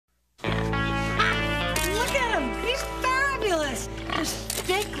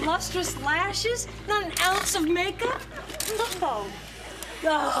thick, lustrous lashes? Not an ounce of makeup? No.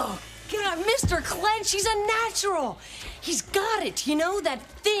 Oh, God, Mr. Clench, he's a natural. He's got it, you know, that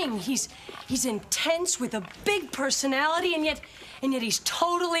thing. He's intense with a big personality, and yet he's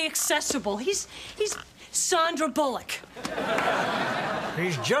totally accessible. He's Sandra Bullock.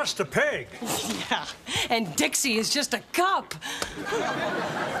 He's just a pig. Yeah, and Dixie is just a cup.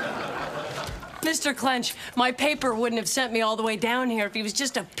 Mr. Clench, my paper wouldn't have sent me all the way down here if he was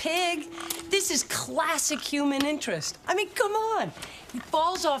just a pig. This is classic human interest. I mean, come on. He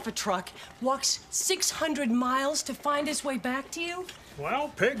falls off a truck, walks 600 miles to find his way back to you. Well,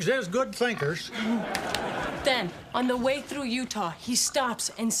 pigs is good thinkers. Then, on the way through Utah, he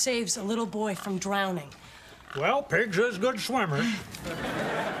stops and saves a little boy from drowning. Well, pigs is good swimmers.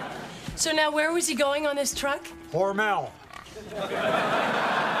 So now where was he going on this truck? Hormel.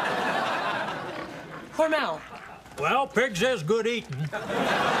 Hormel. Well, pigs is good eating.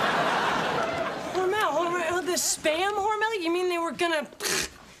 Hormel, the spam Hormel? You mean they were gonna...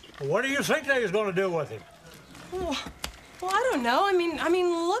 What do you think they was gonna do with him? Well, I don't know. I mean,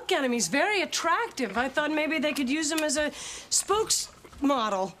 look at him. He's very attractive. I thought maybe they could use him as a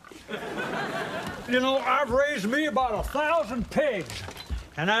spokesmodel. You know, I've raised me about 1,000 pigs,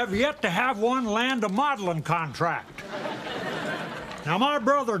 and I've yet to have one land a modeling contract. Now, my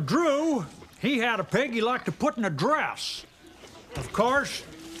brother Drew, he had a pig he liked to put in a dress. Of course,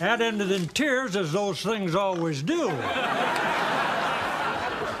 that ended in tears, as those things always do.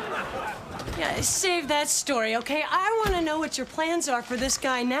 Yeah, save that story, okay? I want to know what your plans are for this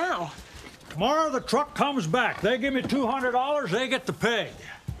guy now. Tomorrow the truck comes back. They give me $200, they get the pig.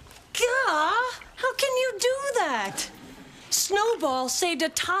 Gah! How can you do that? Snowball saved a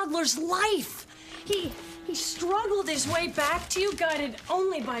toddler's life. He struggled his way back to you, guided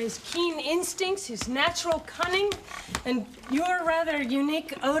only by his keen instincts, his natural cunning, and your rather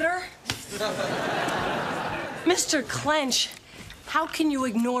unique odor. Mr. Clench, how can you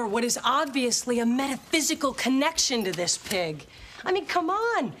ignore what is obviously a metaphysical connection to this pig? I mean, come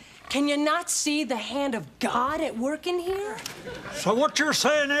on. Can you not see the hand of God at work in here? So what you're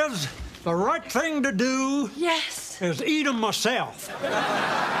saying is, the right thing to do... Yes. ...is eat 'em myself.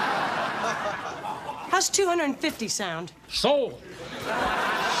 How's 250 sound? Sold.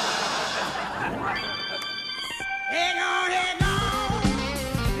 Hang on, hang on.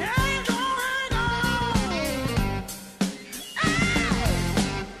 Hang on, hang on.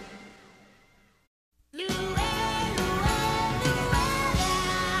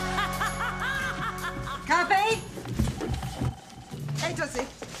 Copy? Hey, Tootsie.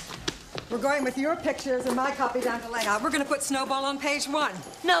 We're going with your pictures and my copy down to layout. We're going to put Snowball on page 1.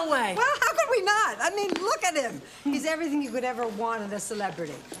 No way. Well, how could we not? I mean, look at him. He's everything you could ever want in a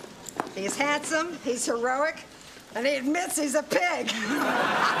celebrity. He's handsome, he's heroic, and he admits he's a pig.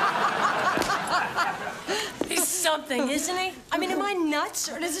 He's something, isn't he? I mean, am I nuts,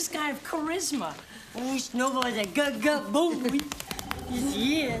 or does this guy have charisma? Oh, Snowball's a good boy. Yes,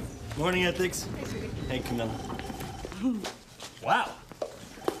 he is. Morning, Ethics. Hey, Camilla. Wow.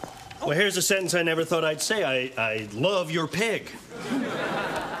 Well, here's a sentence I never thought I'd say. I love your pig.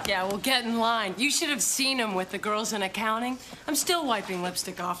 Yeah, well, get in line. You should have seen him with the girls in accounting. I'm still wiping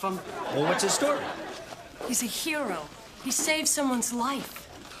lipstick off him. Well, what's his story? He's a hero. He saved someone's life.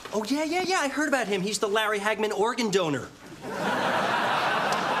 Oh, yeah. I heard about him. He's the Larry Hagman organ donor.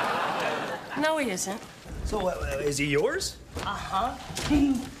 No, he isn't. So, is he yours? Uh-huh.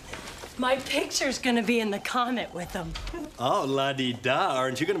 My picture's gonna be in the Comet with him. Oh, la-di-da.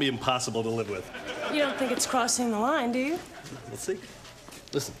 Aren't you gonna be impossible to live with? You don't think it's crossing the line, do you? We'll see.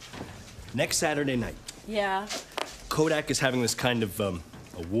 Listen, next Saturday night, Yeah. Kodak is having this kind of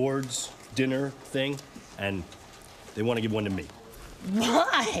awards dinner thing, and they want to give one to me.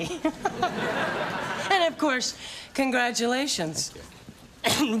 Why? And of course, congratulations.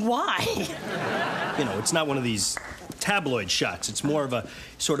 And why? You know, it's not one of these tabloid shots. It's more of a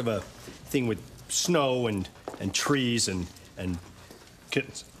sort of a thing with snow and trees and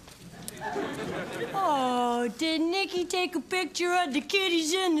kittens. Oh, did Nicky take a picture of the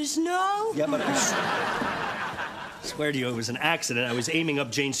kitties in the snow? Yeah, but I swear to you, it was an accident. I was aiming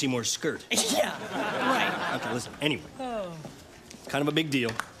up Jane Seymour's skirt. Yeah, right. Okay, listen, anyway. Kind of a big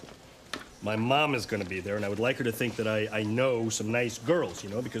deal. My mom is going to be there, and I would like her to think that I know some nice girls,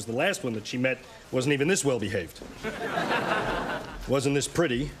 you know, because the last one that she met wasn't even this well-behaved. Wasn't this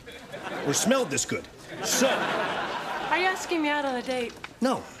pretty, or smelled this good. So... Are you asking me out on a date?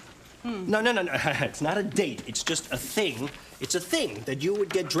 No. No. It's not a date. It's just a thing. It's a thing that you would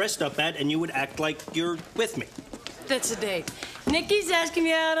get dressed up at, and you would act like you're with me. That's a date. Nicky's asking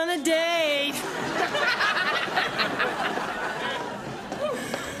me out on a date.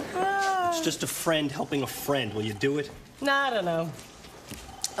 just a friend helping a friend. Will you do it? No, I don't know.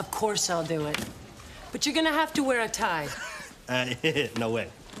 Of course I'll do it. But you're gonna have to wear a tie. No way.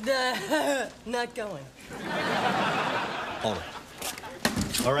 Not going. All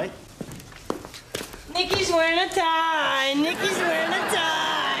right. All right? Nikki's wearing a tie. Nikki's wearing a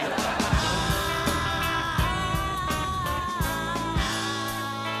tie.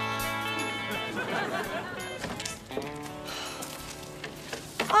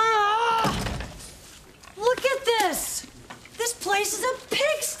 Ah! Look at this. This place is a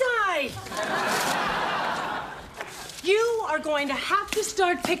pigsty. You are going to have to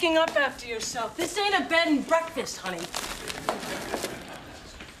start picking up after yourself. This ain't a bed and breakfast, honey.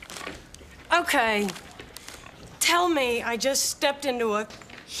 Okay. Tell me I just stepped into a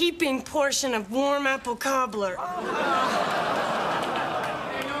heaping portion of warm apple cobbler. Hey,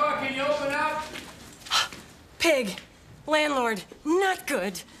 Nora, can you open up? Pig. Landlord. Not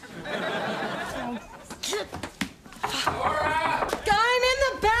good. Nora! I'm in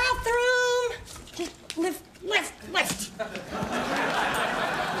the bathroom! Lift.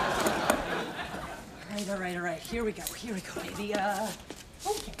 All right. Here we go, baby.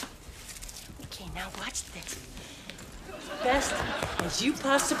 Okay, now watch this. Best as you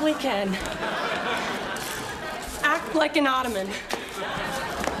possibly can. Act like an ottoman.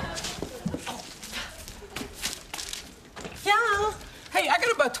 Yeah. Hey, I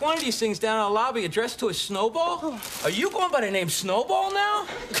got about 20 of these things down in the lobby addressed to a Snowball. Are you going by the name Snowball now?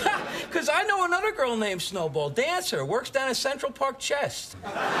 Because I know another girl named Snowball, dancer, works down at Central Park Chest.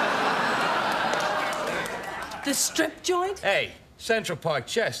 The strip joint? Hey, Central Park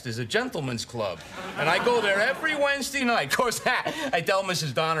Chest is a gentleman's club, and I go there every Wednesday night. Of course, I tell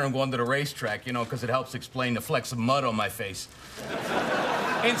Mrs. Donner I'm going to the racetrack, you know, because it helps explain the flecks of mud on my face.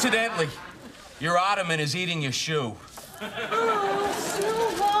 Incidentally, your ottoman is eating your shoe. Oh,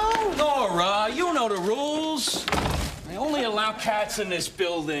 Snowball! Nora, you know the rules. I only allow cats in this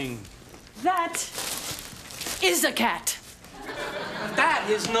building. That is a cat. That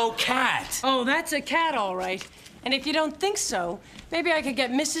is no cat. Oh, that's a cat, all right. And if you don't think so, maybe I could get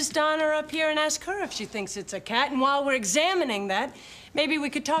Mrs. Donner up here and ask her if she thinks it's a cat. And while we're examining that, maybe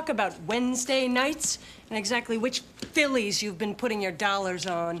we could talk about Wednesday nights and exactly which fillies you've been putting your dollars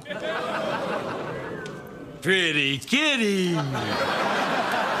on. Pretty kitty.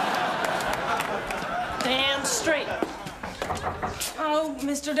 Damn straight. Oh,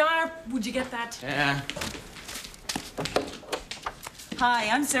 Mr. Donner, would you get that? Yeah. Hi,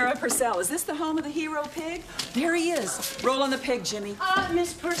 I'm Sarah Purcell. Is this the home of the hero pig? There he is. Roll on the pig, Jimmy.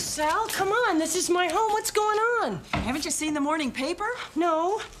 Miss Purcell, come on. This is my home. What's going on? Haven't you seen the morning paper?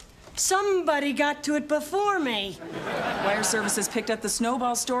 No. Somebody got to it before me. Wire Services picked up the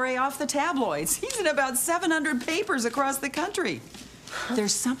Snowball story off the tabloids. He's in about 700 papers across the country.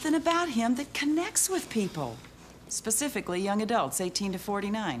 There's something about him that connects with people, specifically young adults 18 to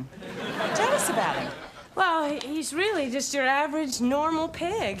 49. Tell us about him. Well, he's really just your average, normal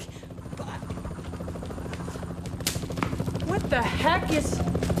pig. What the heck is...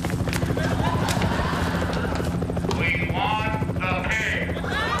 We want the pig.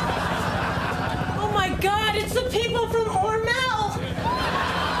 Oh, my God, it's the people from Hormel!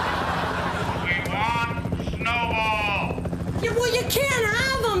 We want Snowball. Yeah, well, you can't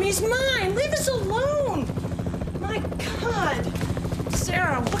have him. He's mine. Leave us alone. My God.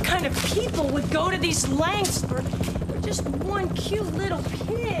 Sarah, what kind of people would go to these lengths for just one cute little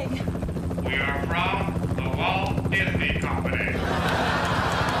pig? We are from the Walt Disney Company.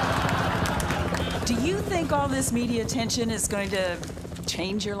 Do you think all this media attention is going to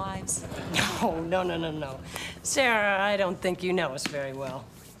change your lives? No. Sarah, I don't think you know us very well.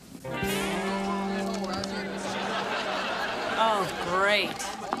 Oh, great.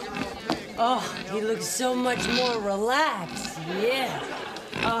 Oh, he looks so much more relaxed. Yeah.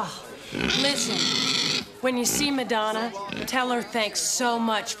 Oh, listen. When you see Madonna, tell her thanks so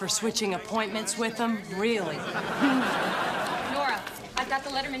much for switching appointments with him. Really. Nora, I've got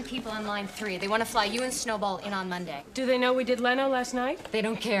the Letterman people on line 3. They want to fly you and Snowball in on Monday. Do they know we did Leno last night? They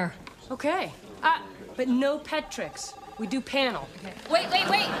don't care. Okay. But no pet tricks. We do panel. Okay. Wait.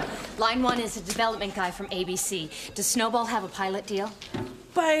 Line 1 is a development guy from ABC. Does Snowball have a pilot deal?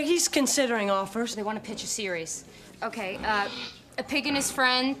 But he's considering offers. They want to pitch a series. Okay, a pig and his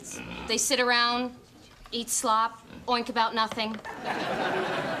friends, they sit around, eat slop, oink about nothing.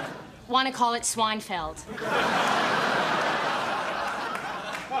 Want to call it Swinefeld.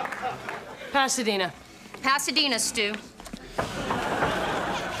 Pasadena. Pasadena, Stu.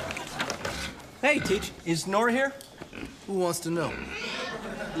 Hey, Teach, is Nora here? Who wants to know?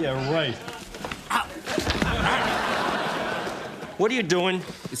 Yeah, right. What are you doing?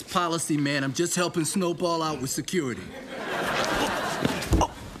 It's policy, man. I'm just helping Snowball out with security.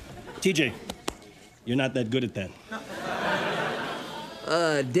 TJ, you're not that good at that.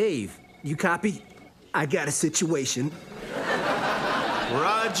 Dave, you copy? I got a situation.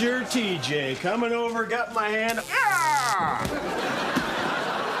 Roger, TJ. Coming over, got my hand.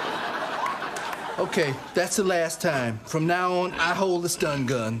 Okay, that's the last time. From now on, I hold a stun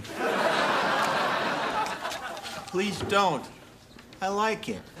gun. Please don't. I like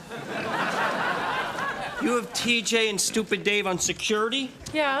it. You have TJ and Stupid Dave on security?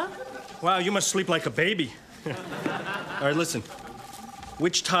 Yeah? Wow, you must sleep like a baby. All right, listen.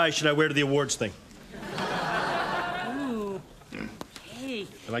 Which tie should I wear to the awards thing? Ooh. Hey,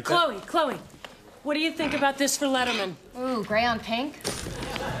 You like that? Chloe, what do you think about this for Letterman? Ooh, gray on pink?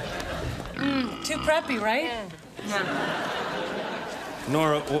 Too preppy, right? Yeah.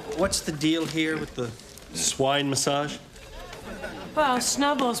 Nora, what's the deal here with the swine massage? Well,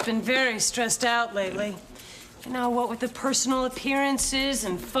 Snowball's been very stressed out lately. You know, what with the personal appearances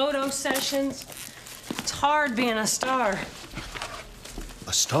and photo sessions. It's hard being a star.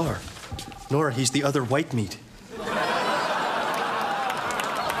 A star? Nora, he's the other white meat.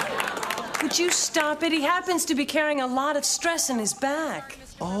 Would you stop it? He happens to be carrying a lot of stress in his back.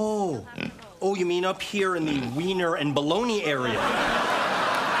 Oh, you mean up here in the wiener and bologna area?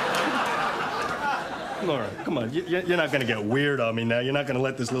 Nora, come on. You're not going to get weird on me now. You're not going to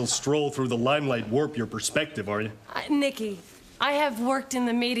let this little stroll through the limelight warp your perspective, are you? Nikki, I have worked in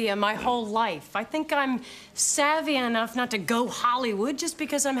the media my whole life. I think I'm savvy enough not to go Hollywood just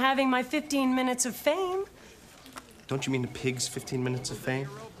because I'm having my 15 minutes of fame. Don't you mean the pig's 15 minutes of fame?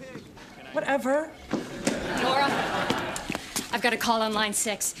 Whatever. Nora, I've got a call on line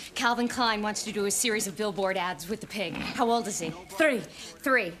 6. Calvin Klein wants to do a series of billboard ads with the pig. How old is he? 3.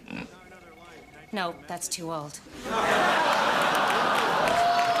 3. No, that's too old.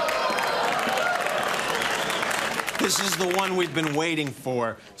 This is the one we've been waiting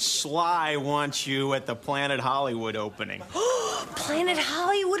for. Sly wants you at the Planet Hollywood opening. Planet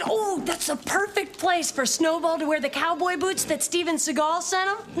Hollywood? Oh, that's a perfect place for Snowball to wear the cowboy boots that Steven Seagal sent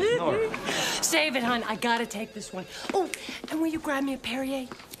him. Save it, hon. I gotta take this one. Oh, and will you grab me a Perrier?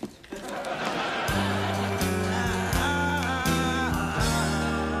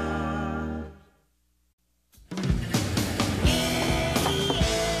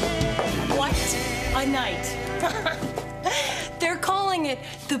 What a night. They're calling it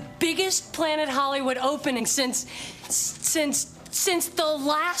the biggest Planet Hollywood opening since the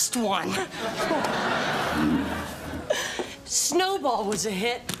last one. Snowball was a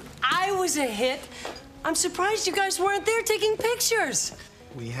hit. I was a hit. I'm surprised you guys weren't there taking pictures.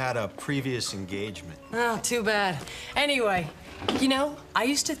 We had a previous engagement. Oh, too bad. Anyway, you know, I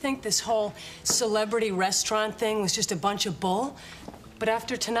used to think this whole celebrity restaurant thing was just a bunch of bull. But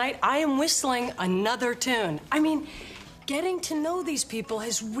after tonight, I am whistling another tune. I mean, getting to know these people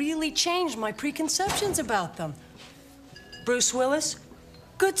has really changed my preconceptions about them. Bruce Willis,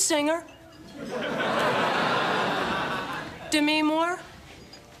 good singer. Demi Moore,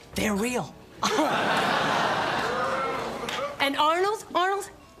 they're real. And Arnold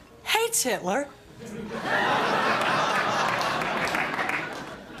hates Hitler.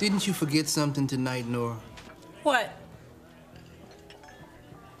 Didn't you forget something tonight, Nora? What?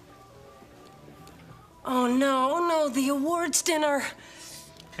 Oh, no, the awards dinner.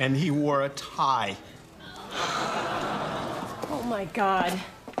 And he wore a tie. Oh, my God.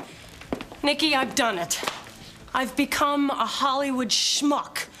 Nikki, I've done it. I've become a Hollywood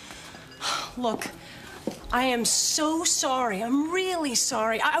schmuck. Look, I am so sorry. I'm really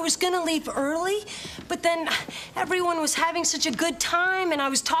sorry. I was gonna leave early, but then everyone was having such a good time, and I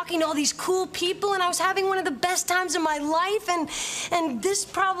was talking to all these cool people, and I was having one of the best times of my life, and this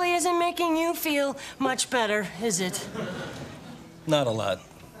probably isn't making you feel much better, is it? Not a lot.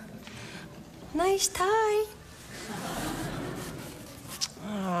 Nice tie.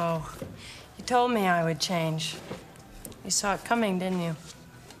 Oh, you told me I would change. You saw it coming, didn't you?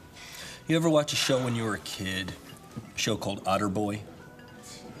 You ever watch a show when you were a kid? A show called Otter Boy?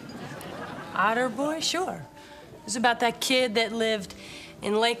 Otter Boy? Sure. It was about that kid that lived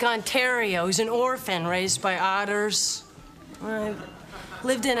in Lake Ontario. He's an orphan raised by otters.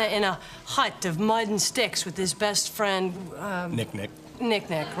 Lived in a hut of mud and sticks with his best friend, Nick. Nick,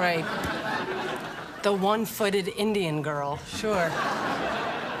 right. The one-footed Indian girl, sure.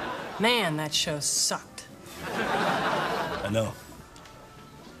 Man, that show sucked. I know.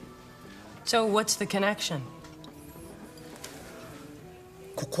 So what's the connection?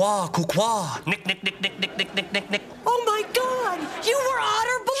 Kukwa. Nick. Oh, my God! You were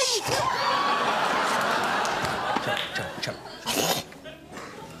Otter Boy! Chug.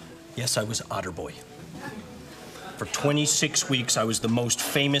 Yes, I was Otter Boy. For 26 weeks, I was the most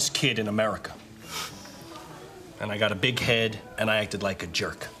famous kid in America. And I got a big head, and I acted like a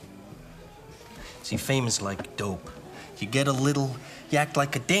jerk. See, fame is like dope. You get a little, you act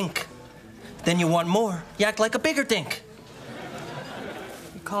like a dink. Then you want more, you act like a bigger dink.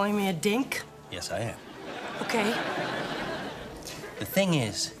 You calling me a dink? Yes, I am. Okay. The thing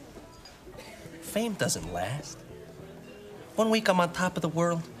is, fame doesn't last. 1 week I'm on top of the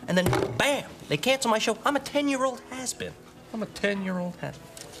world, and then bam, they cancel my show. I'm a 10-year-old has-been. I'm a 10-year-old has-been.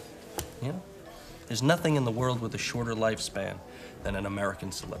 You know? There's nothing in the world with a shorter lifespan than an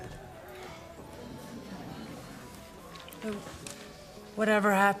American celebrity.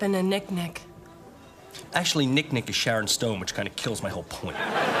 Whatever happened to Nick Nick? Actually, Nick Nick is Sharon Stone, which kind of kills my whole point.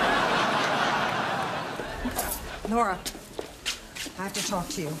 Nora, I have to talk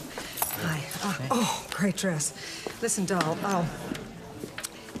to you. Hi. Oh, great dress. Listen, doll,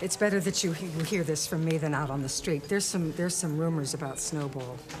 it's better that you hear this from me than out on the street. There's some rumors about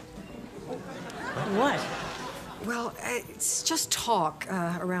Snowball. What? Well, it's just talk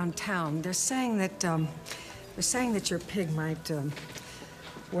around town. They're saying that your pig might,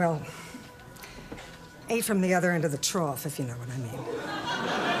 well, ate from the other end of the trough, if you know what I mean.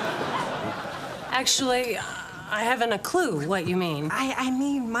 Actually, I haven't a clue what you mean. I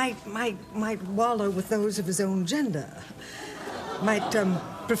mean, might wallow with those of his own gender. Might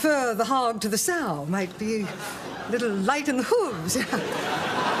prefer the hog to the sow. Might be a little light in the hooves.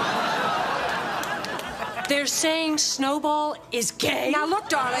 They're saying Snowball is gay? Now, look,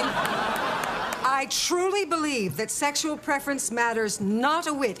 darling. I truly believe that sexual preference matters not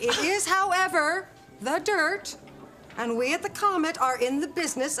a whit. It is, however, the dirt. And we at the Comet are in the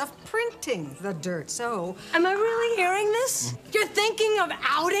business of printing the dirt, so... Am I really hearing this? You're thinking of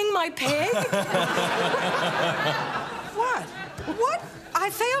outing my pig? What? What? I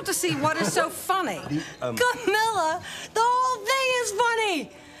failed to see what is so funny. Camilla, the whole thing is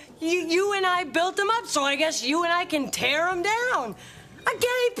funny. You and I built them up, so I guess you and I can tear them down. A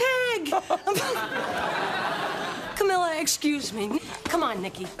gay pig! Camilla, excuse me. Come on,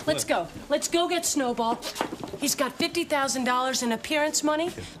 Nikki. Let's go. Let's go get Snowball. He's got $50,000 in appearance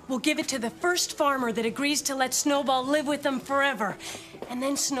money. We'll give it to the first farmer that agrees to let Snowball live with them forever. And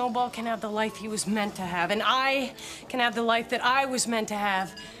then Snowball can have the life he was meant to have. And I can have the life that I was meant to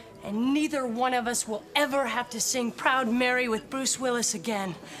have. And neither one of us will ever have to sing Proud Mary with Bruce Willis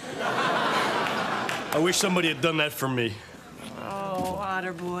again. I wish somebody had done that for me. Oh,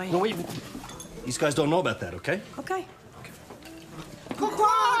 Otter Boy. No, wait. These guys don't know about that, okay? Okay.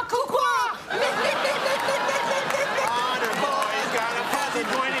 Cuckwa! Cuckwa! Otter Boy's got a fuzzy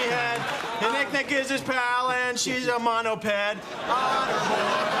pointy head. And Nick Nick is his pal, and she's a monoped. Otter Boy.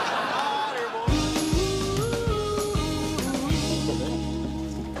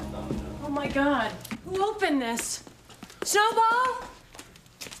 Oh, my God. Who opened this? Snowball?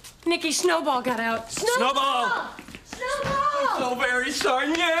 Nikki, Snowball got out. Snowball! Snowball! I'm so very sorry,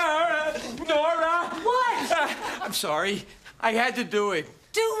 Nora. What? I'm sorry. I had to do it.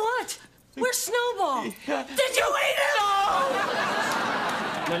 Do what? Where's Snowball? Did you eat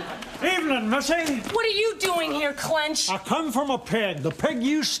him? Evening, Missy. What are you doing here, Clench? I come from a pig, the pig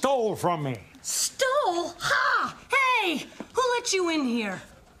you stole from me. Stole? Ha! Hey! Who let you in here?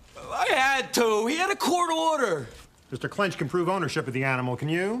 I had to. He had a court order. Mr. Clench can prove ownership of the animal, can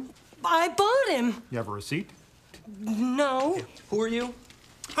you? I bought him. You have a receipt? No. Who are you?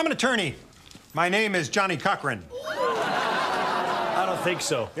 I'm an attorney. My name is Johnny Cochran. I don't think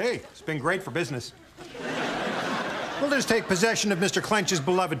so. Hey, it's been great for business. We'll just take possession of Mr. Clench's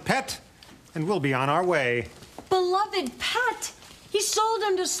beloved pet, and we'll be on our way. Beloved pet? He sold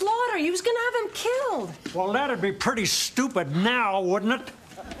him to slaughter. He was gonna have him killed. Well, that'd be pretty stupid now, wouldn't it?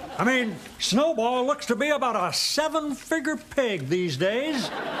 I mean, Snowball looks to be about a 7-figure pig these days.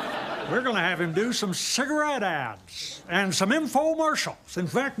 We're gonna have him do some cigarette ads and some infomercials. In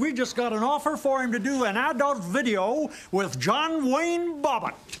fact, we just got an offer for him to do an adult video with John Wayne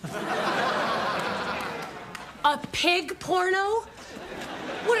Bobbitt. A pig porno?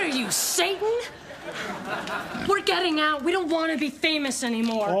 What are you, Satan? We're getting out. We don't want to be famous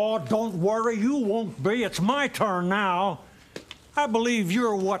anymore. Oh, don't worry, you won't be. It's my turn now. I believe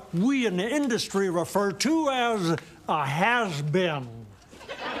you're what we in the industry refer to as a has-been.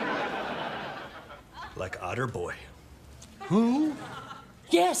 Like Otter Boy. Who?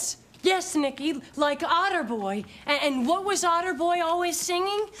 Yes, Nikki, like Otter Boy. And what was Otter Boy always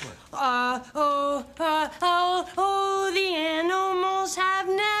singing? Oh, the animals have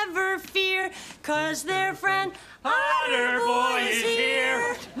never fear, 'cause their friend Otter Boy is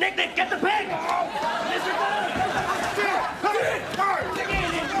here. Nick, get the pig! Mr. Ball!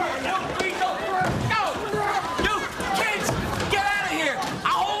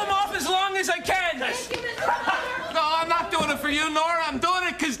 I'm doing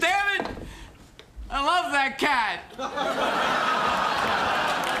it because, damn it, I love that cat.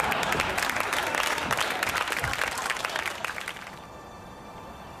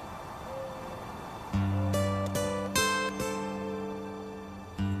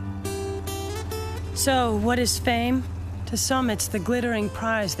 So, what is fame? To some, it's the glittering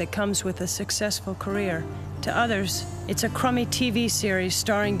prize that comes with a successful career. To others, it's a crummy TV series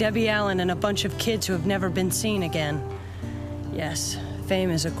starring Debbie Allen and a bunch of kids who have never been seen again. Yes, fame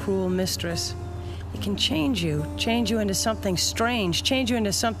is a cruel mistress. It can change you into something strange, change you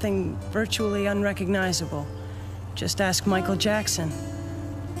into something virtually unrecognizable. Just ask Michael Jackson,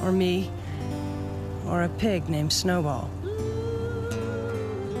 or me, or a pig named Snowball.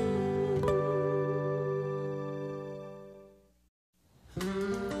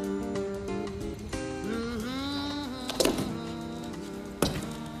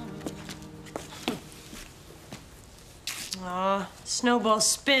 Aw, Snowball's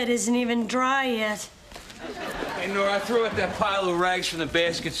spit isn't even dry yet. Hey, Nora, I threw out that pile of rags from the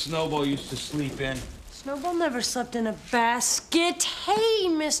basket Snowball used to sleep in. Snowball never slept in a basket. Hey,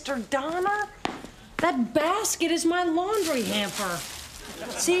 Mr. Donner, that basket is my laundry hamper.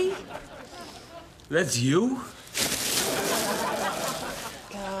 See? That's you?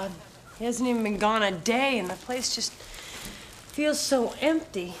 God, he hasn't even been gone a day, and the place just feels so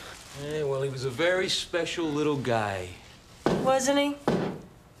empty. Yeah, well, he was a very special little guy. Wasn't he?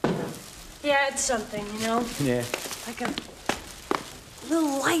 Yeah, it's something, you know? Yeah. Like a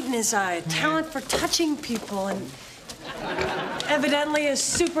little light in his eye, a talent for touching people, and evidently a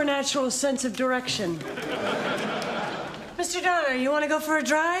supernatural sense of direction. Mr. Donner, you want to go for a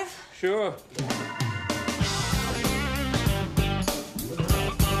drive? Sure.